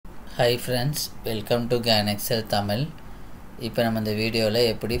Hi friends, welcome to GAN Excel Tamil. இப்போ நம்ம இந்த வீடியோவில்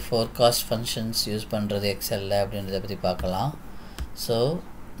எப்படி forecast functions யூஸ் பண்ணுறது எக்ஸலில் அப்படின்றத பற்றி பார்க்கலாம். ஸோ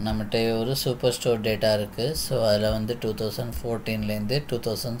நம்மகிட்ட ஒரு சூப்பர் ஸ்டோர் டேட்டா இருக்குது. ஸோ அதில் வந்து 2014லேருந்து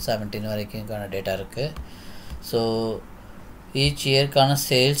 2017 வரைக்கும்கான டேட்டா இருக்குது. ஸோ ஈச் இயர்க்கான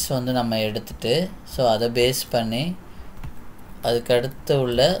சேல்ஸ் வந்து நம்ம எடுத்துகிட்டு ஸோ அதை பேஸ் பண்ணி அதுக்கடுத்து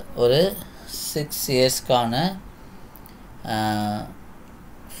உள்ள ஒரு 6 இயர்ஸ்க்கான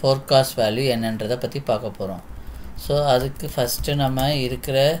forecast வேல்யூ என்னன்றதை பற்றி பார்க்க போகிறோம். ஸோ அதுக்கு ஃபஸ்ட்டு நம்ம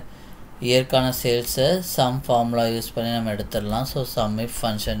இருக்கிற இயர்க்கான சேல்ஸை சம் ஃபார்முலா யூஸ் பண்ணி நம்ம எடுத்துடலாம். So some if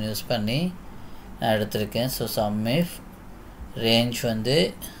function use பண்ணி நான் எடுத்திருக்கேன். ஸோ சம் இஃப் ரேஞ்ச் வந்து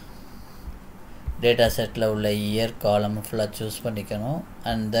டேட்டா செட்டில் உள்ள இயர் காலம் ஃபுல்லாக சூஸ் பண்ணிக்கணும்.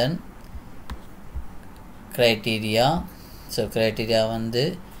 And then criteria. So criteria வந்து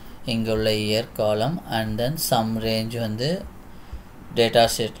இங்கே உள்ள இயர் காலம் அண்ட் தென் சம் ரேஞ்ச் வந்து டேட்டா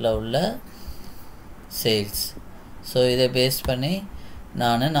செட்டில் உள்ள சேல்ஸ். ஸோ இதை பேஸ் பண்ணி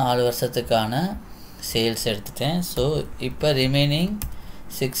நான் 4 வருஷத்துக்கான சேல்ஸ் எடுத்துட்டேன். ஸோ இப்போ ரிமைனிங்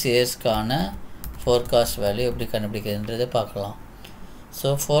 6 இயர்ஸ்க்கான ஃபோர்காஸ்ட் வேல்யூ எப்படி கண்டுபிடிக்கிறதுன்றதை பார்க்கலாம்.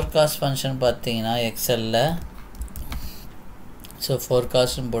 ஸோ ஃபோர்காஸ்ட் ஃபங்க்ஷன் பார்த்தீங்கன்னா எக்ஸலில் ஸோ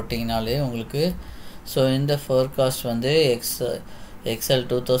ஃபோர்காஸ்ட்னு போட்டிங்கனாலே உங்களுக்கு ஸோ இந்த ஃபோர்காஸ்ட் வந்து எக்ஸல்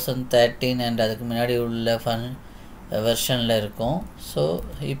 2013 அண்ட் அதுக்கு முன்னாடி உள்ள வெர்ஷனில் இருக்கும். ஸோ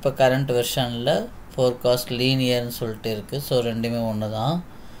இப்போ கரண்ட் வெர்ஷனில் ஃபோர்காஸ்ட் லீனியர்னு சொல்லிட்டு இருக்குது. ஸோ ரெண்டுமே ஒன்று தான்.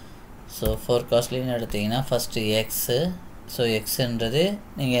 ஸோ ஃபோர்காஸ்ட் லீனியர் எடுத்திங்கன்னா ஃபஸ்ட்டு எக்ஸு. ஸோ எக்ஸுன்றது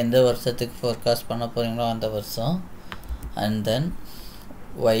நீங்கள் எந்த வருஷத்துக்கு ஃபோர்காஸ்ட் பண்ண போகிறீங்களோ அந்த வருஷம். And then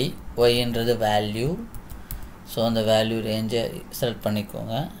ஒய்ன்றது value. ஸோ அந்த வேல்யூ ரேஞ்சை செலக்ட்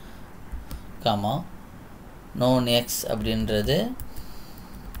பண்ணிக்கோங்க. காமா நோன் எக்ஸ் அப்படின்றது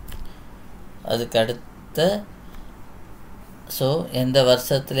அதுக்கு அடுத்த ஸோ எந்த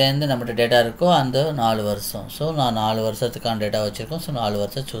வருஷத்துலேருந்து நம்மகிட்ட டேட்டா இருக்கோ அந்த 4 வருஷம். ஸோ நான் 4 வருஷத்துக்கான டேட்டா வச்சுருக்கோம். ஸோ 4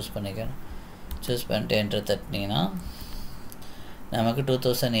 வருஷம் சூஸ் பண்ணிக்கணும். சூஸ் பண்ணிட்டு என்ட்ரு தட்டினீங்கன்னா நமக்கு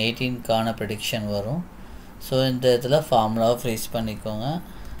 2018க்கான ப்ரெடிக்ஷன் வரும். ஸோ இந்த இதில் ஃபார்முலாவை ஃப்ரீஸ் பண்ணிக்கோங்க.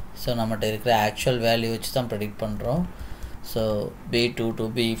 ஸோ நம்மகிட்ட இருக்கிற ஆக்சுவல் வேல்யூ வச்சு தான் ப்ரெடிக்ட் பண்ணுறோம். ஸோ B2 to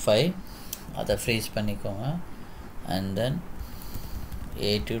B5 அதை ஃப்ரீஸ் பண்ணிக்கோங்க. And then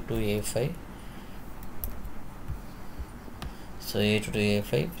A2 to A5. So A2 to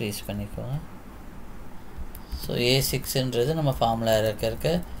A5 freeze பண்ணிக்கோங்க. ஸோ A6ன்றது நம்ம ஃபார்முலா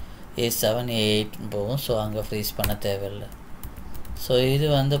இருக்க A7 A8 போகும். ஸோ அங்கே ஃப்ரீஸ் பண்ண தேவையில்லை. ஸோ இது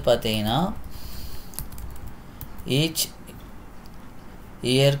வந்து பார்த்தீங்கன்னா each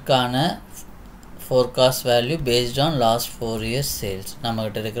இயர்க்கான forecast value based on last 4 years sales.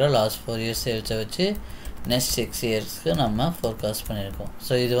 நம்மக்கிட்ட இருக்கிற லாஸ்ட் 4 இயர்ஸ் சேல்ஸை வச்சு நெக்ஸ்ட் 6 இயர்ஸ்க்கு நம்ம ஃபோர்காஸ்ட் பண்ணியிருக்கோம்.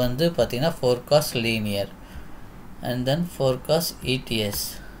 ஸோ இது வந்து பார்த்திங்கன்னா forecast linear and then forecast ETS.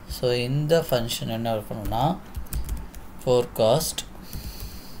 So இந்த ஃபங்க்ஷன் என்ன இருக்கணும்னா forecast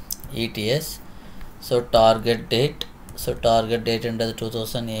ETS. So target date. So target டேட்ன்றது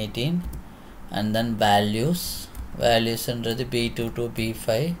 2018 and then வேல்யூஸ்ன்றது B2 to B5.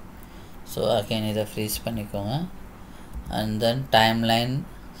 So again இதை ஃப்ரீஸ் பண்ணிக்கோங்க. அண்ட் தென் டைம்லைன்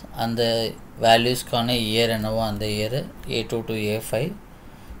அந்த வேல்யூஸ்க்கான இயர் என்னவோ அந்த year A2 to A5.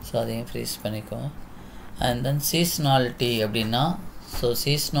 So அதையும் freeze பண்ணிக்கோங்க. அண்ட் தென் சீஸ்னாலிட்டி அப்படின்னா ஸோ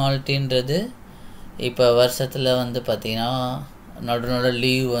சீஸ்னாலிட்டின்றது இப்போ வருஷத்தில் வந்து பார்த்திங்கன்னா நடுநடுவில்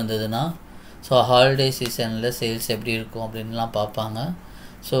லீவ் வந்ததுன்னா ஸோ ஹாலிடே சீசனில் சேல்ஸ் எப்படி இருக்கும் அப்படின்லாம் பார்ப்பாங்க.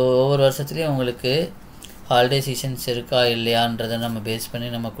 ஸோ ஒவ்வொரு வருஷத்துலேயும் உங்களுக்கு ஹாலிடே சீசன்ஸ் இருக்கா இல்லையான்றதை நம்ம பேஸ் பண்ணி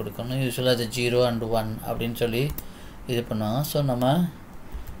நம்ம கொடுக்கணும். யூஸ்வலாக அது 0 and 1 அப்படின்னு சொல்லி இது பண்ணுவாங்க. ஸோ நம்ம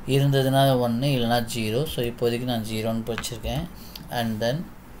இருந்ததுன்னா 1 இல்லைனா 0. ஸோ இப்போதைக்கு நான் 0ன்னு வச்சுருக்கேன். அண்ட் தென்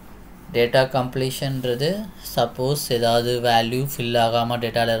டேட்டா கம்ப்ளீஷன்றது சப்போஸ் ஏதாவது வேல்யூ ஃபில் ஆகாமல்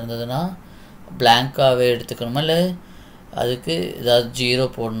டேட்டாவில் இருந்ததுன்னா பிளாங்காகவே எடுத்துக்கணுமா இல்லை அதுக்கு ஏதாவது 0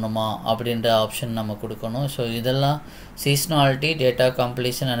 போடணுமா அப்படின்ற ஆப்ஷன் நம்ம கொடுக்கணும். ஸோ இதெல்லாம் சீஸ்னாலிட்டி, டேட்டா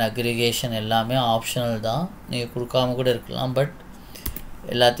கம்ப்ளீஷன் அண்ட் அக்ரிகேஷன் எல்லாமே ஆப்ஷனல் தான். நீங்கள் கொடுக்காம கூட இருக்கலாம். பட்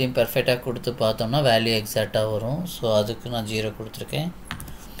எல்லாத்தையும் பெர்ஃபெக்டாக கொடுத்து பார்த்தோம்னா வேல்யூ எக்ஸாக்டாக வரும். ஸோ அதுக்கு நான் 0 கொடுத்துருக்கேன்.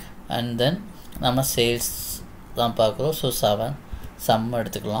 அண்ட் தென் நம்ம சேல்ஸ் தான் பார்க்குறோம். ஸோ 7 சம்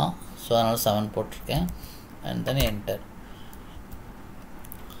எடுத்துக்கலாம். ஸோ அதனால் 7 போட்டிருக்கேன். And then enter.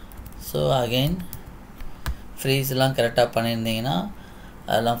 So again ஃப்ரீஸ்லாம் கரெக்டாக பண்ணியிருந்தீங்கன்னா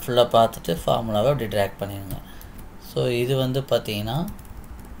அதெல்லாம் ஃபுல்லாக பார்த்துட்டு ஃபார்முலாவை அப்படி ட்ராக் பண்ணிடுங்க. ஸோ இது வந்து பார்த்தீங்கன்னா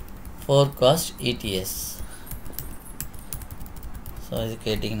ஃபோர்காஸ்ட் ETS. ஸோ இது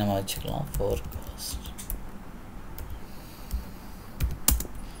கேட்டிங் நம்ம வச்சுக்கலாம் ஃபோர்காஸ்ட்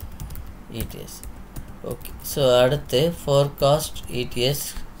ETS. ஓகே. ஸோ அடுத்து ஃபோர்காஸ்ட் ETS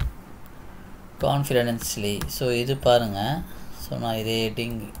கான்ஃபிடென்ஸ்லி. ஸோ இது பாருங்கள். ஸோ நான் இதே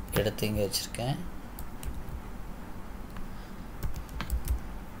ஹெட்டிங் எடுத்து இங்கே வச்சுருக்கேன்.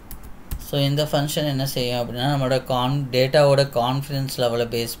 ஸோ இந்த ஃபங்க்ஷன் என்ன செய்யும் அப்படின்னா நம்மளோட டேட்டாவோட கான்ஃபிடன்ஸ் லெவலை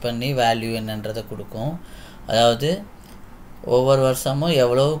பேஸ் பண்ணி வேல்யூ என்னன்றதை கொடுக்கும். அதாவது ஒவ்வொரு வருஷமும்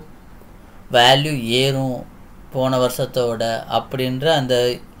எவ்வளோ வேல்யூ ஏறும் போன வருஷத்தோட அப்படின்ற அந்த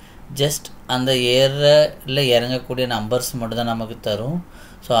ஜஸ்ட் அந்த ஏரில் இறங்கக்கூடிய நம்பர்ஸ் மட்டும் தான் நமக்கு தரும்.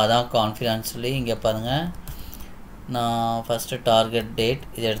 ஸோ அதான் கான்ஃபிடன்ஸ்லி. இங்கே பாருங்கள், நான் ஃபஸ்ட்டு டார்கெட் டேட்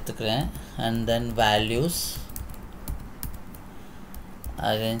இது எடுத்துக்கிறேன் and then values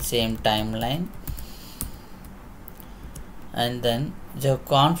again same timeline and then the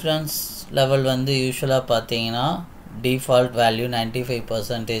confidence level வந்து யூஸ்வலாக பார்த்தீங்கன்னா டிஃபால்ட் வேல்யூ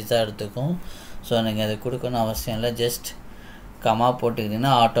 95% தான் எடுத்துக்கும். ஸோ எனக்கு அது கொடுக்கணும் அவசியம் இல்லை. ஜஸ்ட் கமா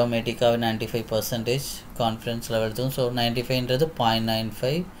போட்டுக்கிட்டிங்கன்னா ஆட்டோமேட்டிக்காகவே 95% கான்ஃபிடன்ஸ் லெவல் எடுத்துக்கும். ஸோ 95ன்றது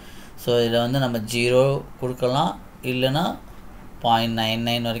 0.95. ஸோ இதில் வந்து நம்ம 0 கொடுக்கலாம், இல்லைன்னா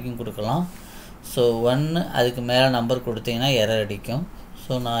 0.99 வரைக்கும் கொடுக்கலாம். ஸோ 1 அதுக்கு மேலே நம்பர் கொடுத்தீங்கன்னா எரர் அடிக்கும்.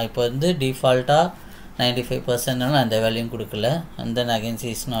 ஸோ நான் இப்போ வந்து டிஃபால்ட்டாக 95% அந்த வேல்யூயும் கொடுக்கல. அண்ட் தென் அகைன்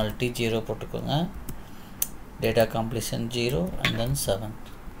சீசனாலிட்டி 0 போட்டுக்கோங்க, data completion 0 and then 7.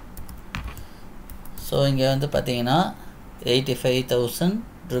 So இங்கே வந்து பார்த்தீங்கன்னா 85,000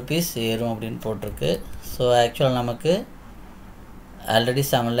 rupees ஏறும் அப்படின்னு போட்டிருக்கு. ஸோ ஆக்சுவலாக நமக்கு ஆல்ரெடி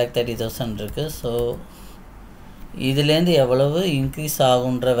 7,30,000 இருக்குது. ஸோ இதுலேருந்து எவ்வளவு இன்க்ரீஸ்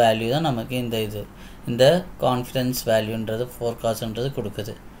ஆகுன்ற வேல்யூ தான் நமக்கு இந்த கான்ஃபிடன்ஸ் வேல்யூன்றது ஃபோர்காஸ்ட்ன்றது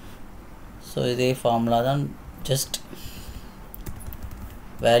கொடுக்குது. ஸோ இதே ஃபார்முலா தான், ஜஸ்ட்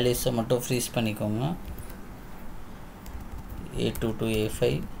வேல்யூஸை மட்டும் ஃப்ரீஸ் பண்ணிக்கோங்க. A2 to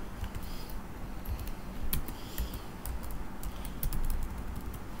A5.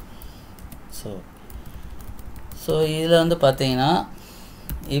 ஸோ இதில் வந்து பார்த்தீங்கன்னா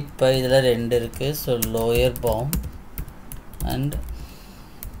இப்போ இதில் 2 இருக்குது. So lower bound and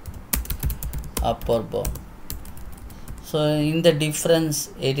upper bound. So இந்த டிஃப்ரென்ஸ்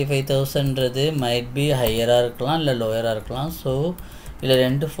 85,000ன்றது மைட் பி ஹையராக இருக்கலாம் இல்லை லோயராக இருக்கலாம். ஸோ இதில்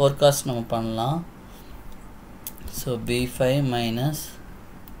 2 ஃபோர்காஸ்ட் நம்ம பண்ணலாம். So B5 minus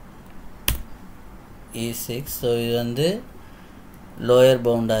E6. So இது வந்து லோயர்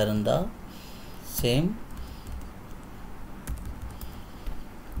பவுண்டாக இருந்தால் சேம்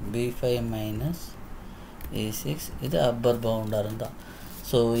B5 மைனஸ் E6. இது அப்பர் பவுண்டாக இருந்தால்.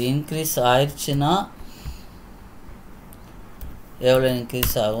 ஸோ இன்க்ரீஸ் ஆயிடுச்சுன்னா எவ்வளோ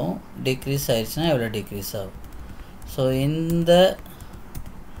இன்க்ரீஸ் ஆகும், டிக்ரீஸ் ஆயிடுச்சுன்னா எவ்வளோ டிக்ரீஸ் ஆகும். ஸோ இந்த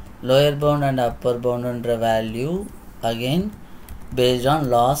lower bound and upper பவுண்டுன்ற value again based on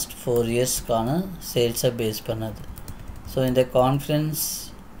last 4 இயர்ஸ்க்கான சேல்ஸை base பண்ணது. ஸோ இந்த கான்ஃபிடன்ஸ்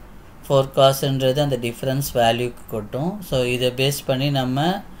ஃபோர்காஸ்ட்ன்றது அந்த டிஃப்ரென்ஸ் வேல்யூக்கு கொட்டும். ஸோ இதை பேஸ் பண்ணி நம்ம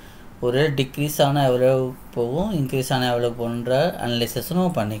ஒரு டிக்ரீஸ் ஆனால் எவ்வளோ போகும், இன்க்ரீஸ் ஆனால் எவ்வளோ போகுன்ற அனலைசிஸும்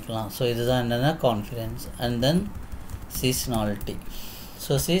நம்ம பண்ணிக்கலாம். ஸோ இதுதான் என்னென்னா கான்ஃபிடன்ஸ். And then சீசனாலிட்டி.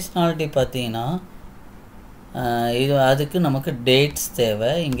 ஸோ சீசனாலிட்டி பார்த்தீங்கன்னா இது அதுக்கு நமக்கு டேட்ஸ்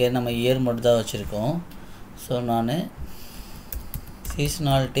தேவை. இங்கே நம்ம இயர் மட்டும் தான் வச்சுருக்கோம். ஸோ நான்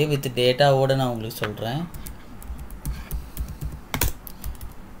சீசனாலிட்டி வித் டேட்டாவோடு நான் உங்களுக்கு சொல்கிறேன்.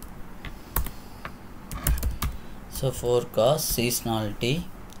 So forecast சீசனாலிட்டி.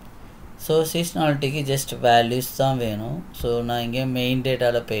 So சீசனாலிட்டிக்கு just values தான் வேணும். ஸோ நான் இங்கே மெயின்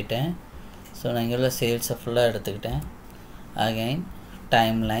டேட்டாவில் போயிட்டேன். ஸோ நான் இங்கே உள்ள சேல்ஸை ஃபுல்லாக எடுத்துக்கிட்டேன். Again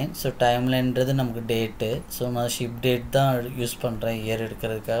timeline. ஸோ டைம்லைன்றது நமக்கு டேட்டு. ஸோ நான் ஷிப் டேட் தான் யூஸ் பண்ணுறேன் இயர்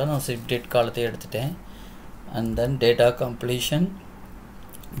எடுக்கிறதுக்காக. நான் ஷிப் டேட் காலத்தையும் எடுத்துட்டேன். அண்ட் தென் டேட்டா கம்ப்ளீஷன்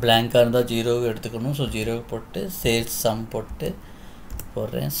பிளாங்காக இருந்தால் 0 எடுத்துக்கணும். ஸோ 0 போட்டு சேல்ஸ் சம் போட்டு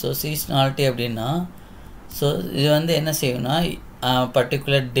போடுறேன். ஸோ சீசனாலிட்டி அப்படின்னா ஸோ இது வந்து என்ன செய்யணும்னா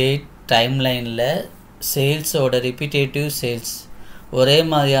பர்டிகுலர் டேட் டைம்லைனில் சேல்ஸோட ரிப்பீட்டேட்டிவ் சேல்ஸ் ஒரே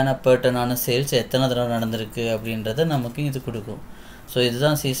மாதிரியான பேட்டர்னான சேல்ஸ் எத்தனை தடவை நடந்திருக்கு அப்படின்றத நமக்கு இது கொடுக்கும். ஸோ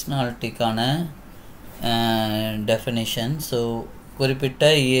இதுதான் சீசனாலிட்டிக்கான டெஃபினிஷன். ஸோ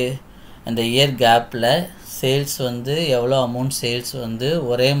குறிப்பிட்ட அந்த இயர் கேப்பில் சேல்ஸ் வந்து எவ்வளோ அமௌண்ட் சேல்ஸ் வந்து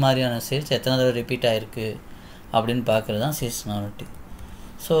ஒரே மாதிரியான சேல்ஸ் எத்தனை தடவை ரிப்பீட் ஆகிருக்கு அப்படின்னு பார்க்குறது தான் சீசனாலிட்டி.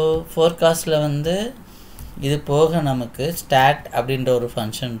 ஸோ ஃபோர்காஸ்ட்டில் வந்து இது போக நமக்கு ஸ்டாட் அப்படின்ற ஒரு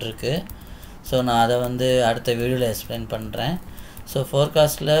ஃபங்க்ஷன் இருக்குது. ஸோ நான் அதை வந்து அடுத்த வீடியோவில் எக்ஸ்பிளைன் பண்ணுறேன். ஸோ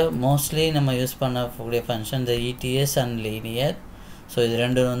ஃபோர்காஸ்ட்டில் மோஸ்ட்லி நம்ம யூஸ் பண்ணக்கூடிய ஃபங்க்ஷன் இந்த ETS அண்ட் லீனியர். ஸோ இது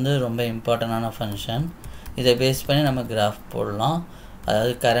ரெண்டும் வந்து ரொம்ப இம்பார்ட்டண்டான ஃபங்க்ஷன். இதை பேஸ் பண்ணி நம்ம கிராஃப் போடலாம்,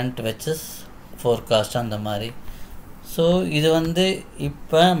 அதாவது கரண்ட் வச்சு ஃபோர்காஸ்ட் அந்த மாதிரி. ஸோ இது வந்து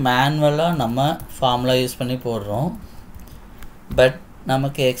இப்போ மேனுவலாக நம்ம ஃபார்முலா யூஸ் பண்ணி போடுறோம். பட்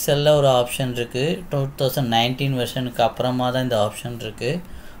நமக்கு எக்ஸலில் ஒரு ஆப்ஷன் இருக்குது. 2019 வெர்ஷனுக்கு அப்புறமா தான் இந்த ஆப்ஷன் இருக்குது,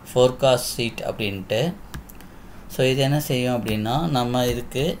 ஃபோர்காஸ்ட் ஷீட் அப்படின்ட்டு. ஸோ இது என்ன செய்யும் அப்படின்னா, நம்ம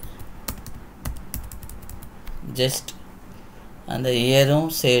இதுக்கு ஜஸ்ட் அந்த இயரும்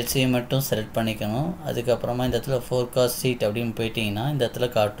சேல்ஸையும் மட்டும் செலக்ட் பண்ணிக்கணும். அதுக்கப்புறமா இந்த இடத்துல ஃபோர்காஸ்ட் ஷீட் அப்படின்னு போயிட்டிங்கன்னா இந்த இடத்துல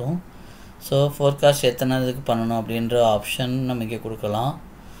காட்டும். ஸோ ஃபோர்காஸ்ட் எத்தனை இதுக்கு பண்ணணும் அப்படின்ற ஆப்ஷன் நம்ம இங்கே கொடுக்கலாம்.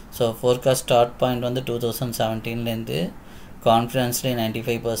 ஸோ ஃபோர்காஸ்ட் ஸ்டார்ட் பாயிண்ட் வந்து 2017லேருந்து கான்ஃபிடன்ஸ்லேயே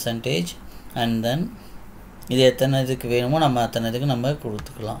 95%. அண்ட் தென் இது எத்தனை இதுக்கு வேணுமோ நம்ம அத்தனை இதுக்கு நம்ம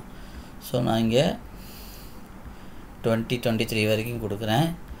கொடுத்துக்கலாம். ஸோ நான் இங்கே 2023 வரைக்கும் கொடுக்குறேன்.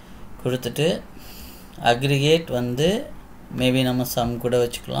 கொடுத்துட்டு அக்ரிகேட் வந்து மேபி நம்ம சம் கூட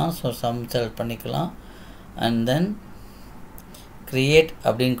வச்சுக்கலாம். ஸோ சம் செலக்ட் பண்ணிக்கலாம். அண்ட் தென் க்ரியேட்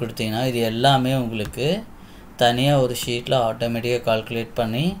அப்படின்னு கொடுத்தீங்கன்னா இது எல்லாமே உங்களுக்கு தனியாக ஒரு ஷீட்டில் ஆட்டோமேட்டிக்காக கால்குலேட்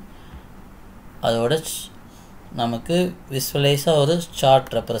பண்ணி அதோட நமக்கு விஸ்வலைஸாக ஒரு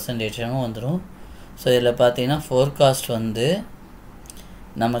சார்ட் ரெப்ரசன்டேஷனும் வந்துடும். ஸோ இதில் பார்த்தீங்கன்னா ஃபோர்காஸ்ட் வந்து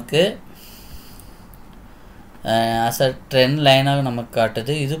நமக்கு ஆஸ் அ ட்ரெண்ட் லைனாக நமக்கு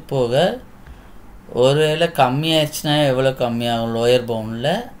காட்டுது. இது போக ஒருவேளை கம்மியாகிடுச்சுன்னா எவ்வளோ கம்மியாகும் லோயர்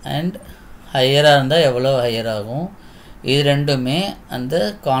பவுண்டில், அண்ட் ஹையராக இருந்தால் எவ்வளோ ஹையர் ஆகும். இது ரெண்டுமே அந்த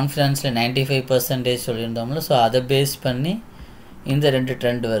கான்ஃபிடன்ஸில் 95% சொல்லியிருந்தோம்ல. ஸோ அதை பேஸ் பண்ணி இந்த ரெண்டு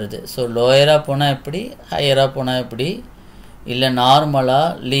ட்ரெண்ட் வருது. ஸோ லோயராக போனால் எப்படி, ஹையராக போனால் எப்படி, இல்லை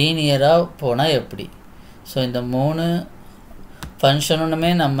நார்மலாக லீனியராக போனால் எப்படி. ஸோ இந்த 3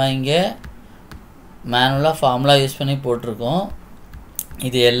 ஃபங்க்ஷனுமே நம்ம இங்கே மேனுவலாக ஃபார்முலா யூஸ் பண்ணி போட்டிருக்கோம்.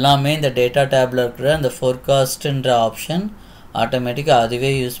 இது எல்லாமே இந்த டேட்டா டேப்பில் இருக்கிற அந்த ஃபோர்காஸ்ட்டுன்ற ஆப்ஷன் ஆட்டோமேட்டிக்காக அதுவே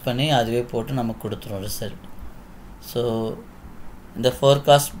யூஸ் பண்ணி அதுவே போட்டு நமக்கு கொடுத்துரும் ரிசல்ட். ஸோ இந்த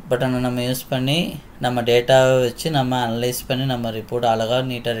ஃபோர்காஸ்ட் பட்டனை நம்ம யூஸ் பண்ணி நம்ம டேட்டாவை வச்சு நம்ம அனலைஸ் பண்ணி நம்ம ரிப்போர்ட் அழகாக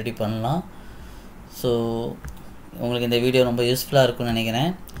நீட்டாக ரெடி பண்ணலாம். ஸோ உங்களுக்கு இந்த வீடியோ ரொம்ப யூஸ்ஃபுல்லாக இருக்கும்னு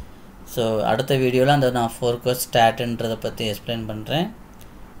நினைக்கிறேன். ஸோ அடுத்த வீடியோவில் அந்த நான் ஃபோர்காஸ்ட் ஸ்டாட்டுன்றதை பற்றி எக்ஸ்பிளைன் பண்ணுறேன்.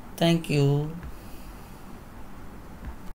 தேங்க்யூ.